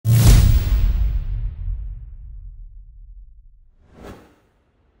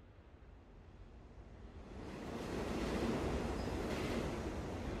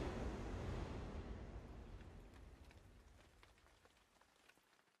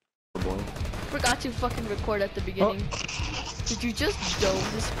forgot to fucking record at the beginning. Did you just dome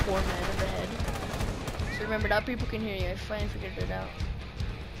this poor man in the head? So remember, now people can hear you. I finally figured it out.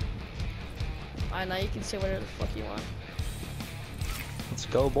 Alright, now you can say whatever the fuck you want. Let's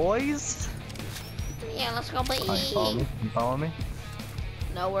go, boys. Yeah, let's go, boys. Alright, follow me. You follow me?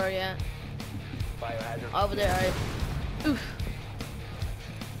 No, where are you at? Biohazard. Over there, alright. Oof.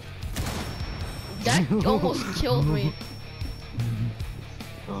 That almost killed me.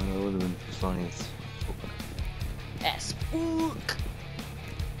 Oh, that would have been funny. Spook.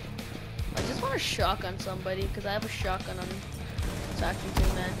 I just want to shotgun somebody because I have a shotgun on attacking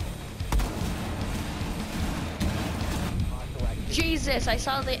too, man. Jesus, I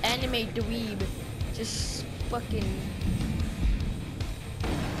saw the anime dweeb just fucking.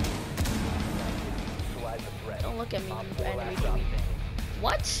 Don't look at me, you anime dweeb.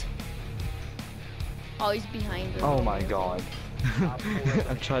 What? Oh, he's behind us. Oh my god.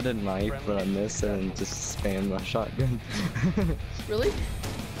 I tried to knife, but I missed and just spammed my shotgun. Really?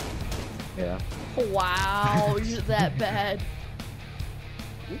 Yeah. Wow, you're that bad.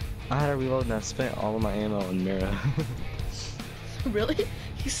 I had to reload and I spent all of my ammo on Mira. Really?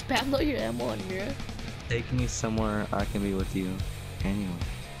 You spammed all your ammo on Mira? Take me somewhere I can be with you. Anyway.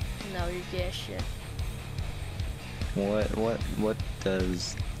 No, you're gay as shit. What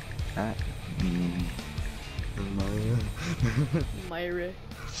does that mean? Myra.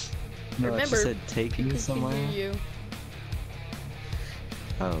 No, Remember, she said take me people somewhere. can hear you.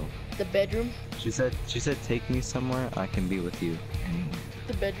 Oh. The bedroom. She said take me somewhere I can be with you. Anyway.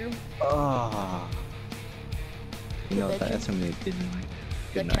 The bedroom. Oh. You know bedroom. that's gonna be a good night.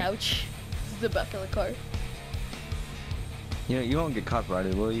 The Good night. couch. The back of the car. You know you won't get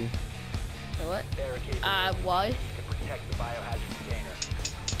copyrighted, will you? What? Barricade Why? to protect the biohazard container.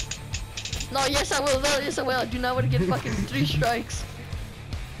 No, yes I will. No, yes I will. I do not want to get fucking 3 strikes.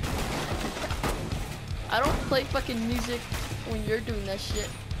 I don't play fucking music when you're doing that shit.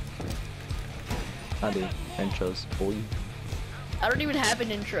 I do. Intros, boy. I don't even have an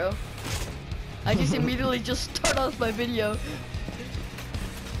intro. I just immediately just start off my video.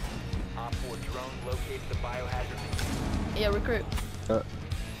 Op 4 drone located the biohazard. Yeah, recruit. Uh.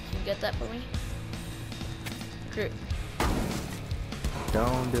 Can you get that for me? Recruit.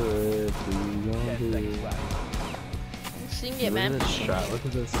 Don't do it, please don't 10 do seconds it. left. Sing it, Look man. at this shot, look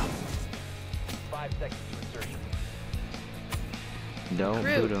at this. 5 seconds to insertion. Don't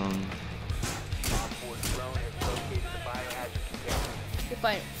Recruit. boot 'em. Op 4 drone has located the biohazard container. You're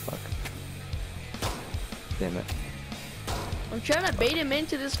fine. Fuck. Damn it. I'm trying to bait him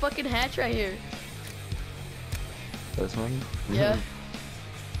into this fucking hatch right here. This one? Yeah.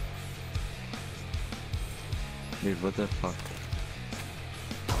 Dude, what the fuck?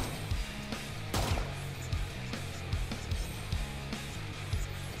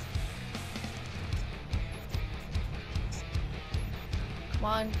 Come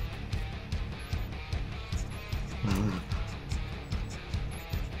on.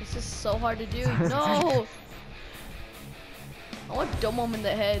 This is so hard to do. No! I want to dome him in the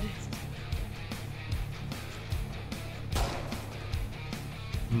head.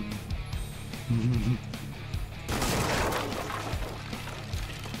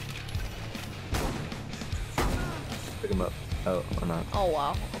 Pick him up. Oh, or not. Oh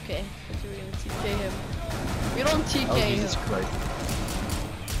wow, okay. Because we're gonna TK him. We don't TK Oh, him. Jesus Christ.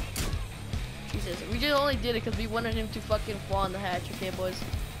 Jesus, we just only did it because we wanted him to fucking fall in the hatch, okay boys?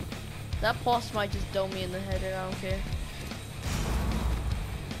 That pulse might just dome me in the head and I don't care.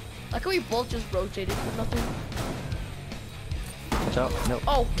 Like how we both just rotated for nothing. Watch out. No.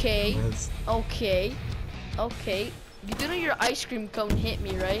 Okay, Yes. okay, okay. You do know your ice cream cone hit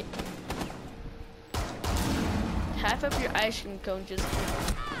me, right? Half of your ice cream cone just hit me.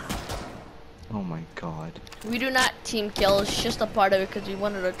 Oh my god. We do not team kill, it's just a part of it because we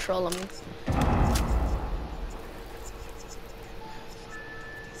wanted to troll him.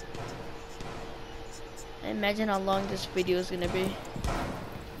 Imagine how long this video is gonna be.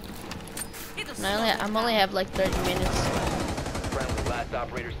 I'm only have like 30 minutes. Friendly last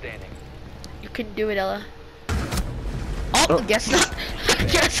operator standing. You can do it, Ella. Oh, guess not.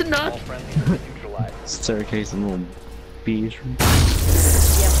 Guess All not. friendlies have been neutralized. Staircase and little bees.